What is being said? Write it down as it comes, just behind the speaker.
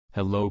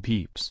Hello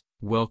peeps,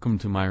 welcome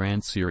to my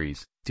rant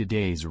series.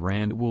 Today's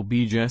rant will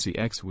be Jessie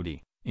x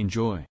Woody.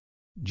 Enjoy.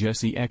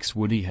 Jessie x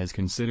Woody has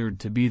considered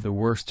to be the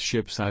worst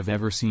ships I've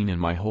ever seen in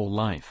my whole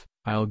life.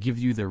 I'll give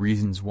you the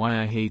reasons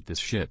why I hate this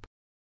ship.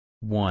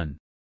 1.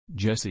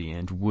 Jessie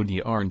and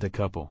Woody aren't a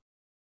couple.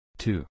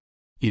 2.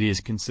 It is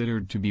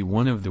considered to be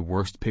one of the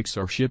worst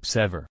Pixar ships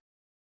ever.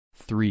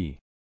 3.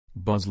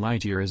 Buzz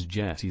Lightyear is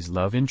Jessie's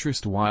love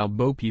interest while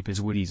Bo Peep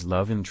is Woody's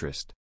love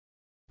interest.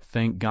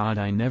 Thank God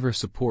I never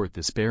support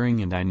this pairing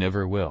and I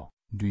never will.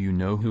 Do you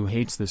know who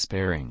hates this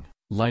pairing?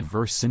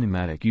 Lightverse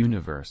Cinematic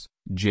Universe,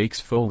 Jakes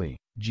Foley,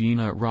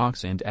 Gina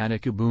Rocks and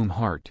Attica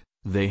Boomhart.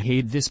 They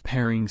hate this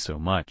pairing so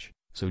much,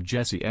 so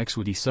Jessie x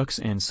Woody sucks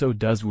and so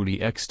does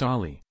Woody x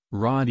Dolly.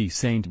 Roddy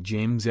St.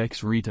 James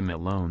x Rita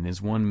Malone is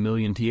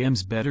 1,000,000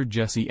 TMs better.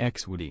 Jessie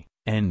x Woody.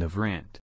 End of rant.